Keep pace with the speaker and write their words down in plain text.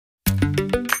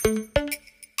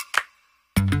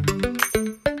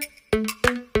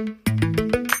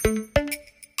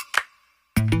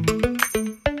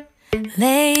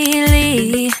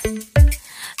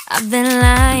I've been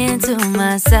lying to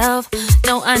myself.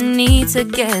 No, I need to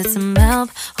get some help.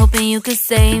 Hoping you could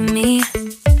save me,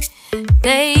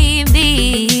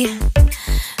 baby.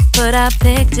 Put our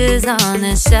pictures on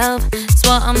the shelf.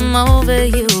 Swore I'm over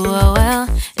you, oh well,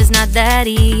 it's not that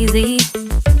easy.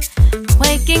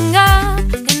 Waking up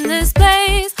in this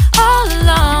place all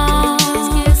alone,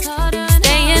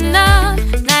 staying up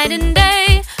night and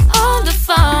day on the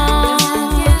phone.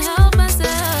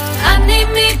 I need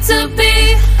me to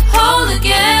be whole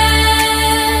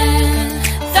again.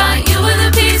 Thought you were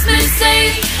the piece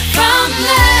missing from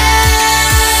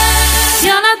last.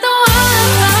 You're not the one.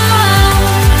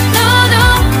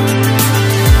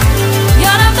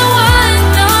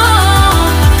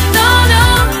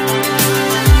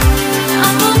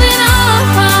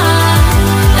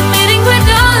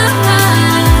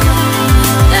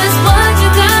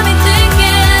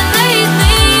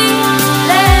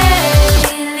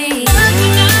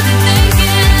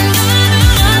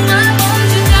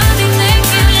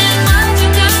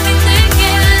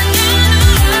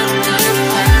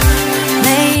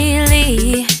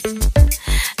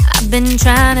 Been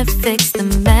trying to fix the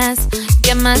mess,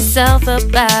 get myself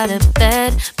up out of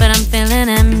bed, but I'm feeling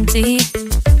empty.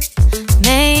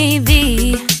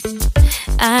 Maybe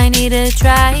I need to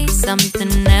try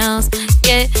something else.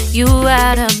 Get you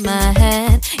out of my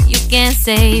head, you can't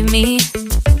save me.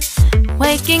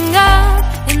 Waking up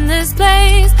in this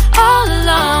place all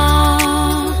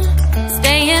alone,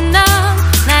 staying up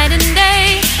night and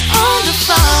day on the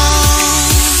phone.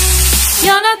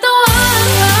 You're not the one.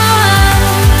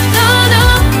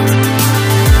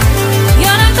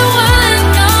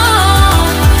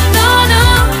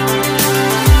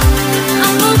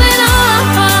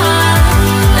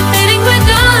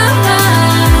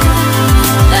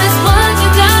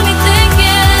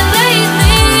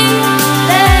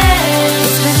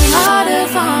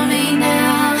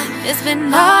 It's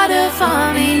been harder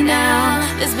for me now.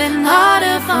 It's been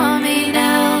harder for me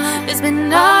now. It's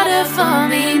been harder for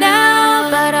me now.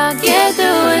 But I'll get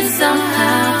through it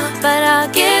somehow. But I'll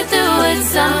get through it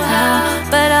somehow.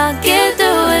 But I'll get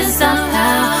through it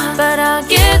somehow. But I'll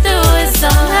get through it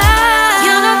somehow.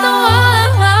 You're not the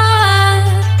one.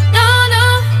 No, no.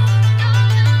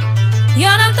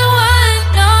 You're not the one.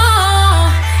 No,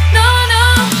 no, no.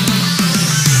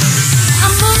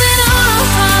 I'm moving on.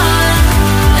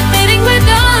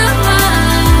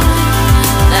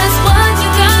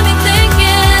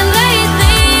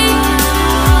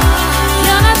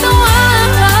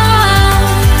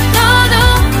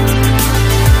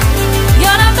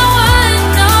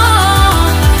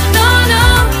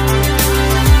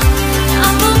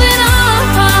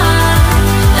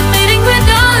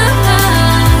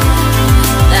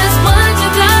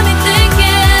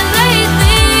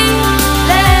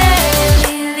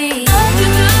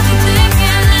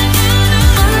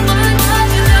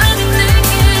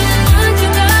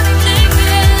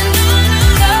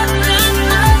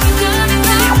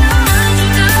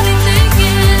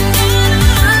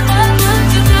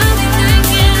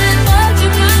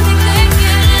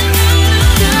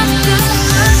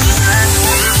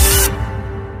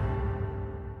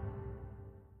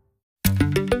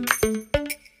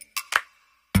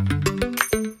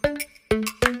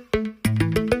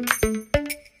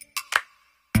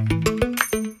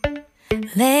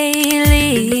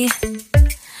 Lately,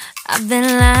 I've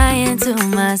been lying to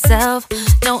myself.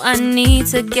 No, I need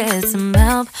to get some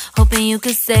help. Hoping you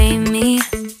could save me,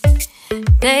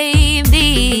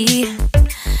 baby.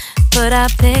 Put our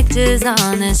pictures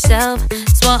on the shelf.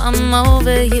 Swore I'm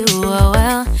over you, oh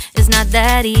well, it's not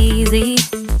that easy.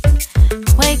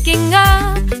 Waking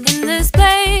up in this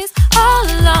place all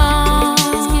alone,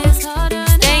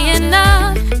 staying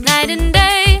up night and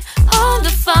day on the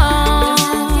phone.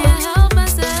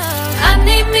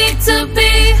 To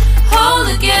be whole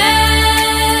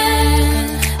again.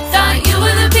 Thought you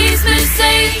were the piece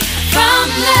missing from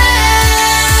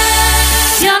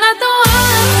last. You're not the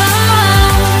one.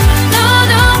 No,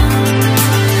 no.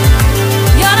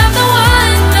 You're not the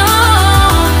one. No,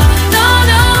 no,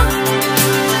 no.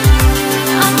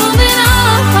 I'm moving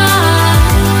on,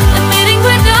 admitting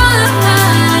we're done.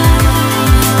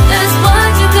 That's what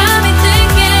you got me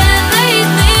thinking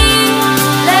lately.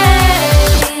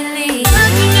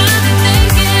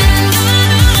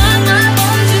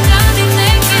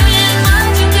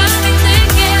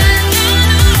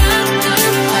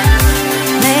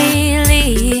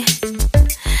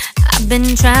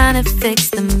 Been trying to fix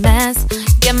the mess,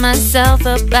 get myself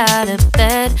up out of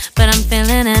bed, but I'm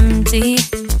feeling empty.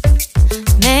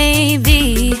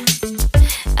 Maybe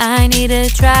I need to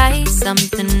try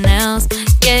something else.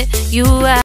 Get you out.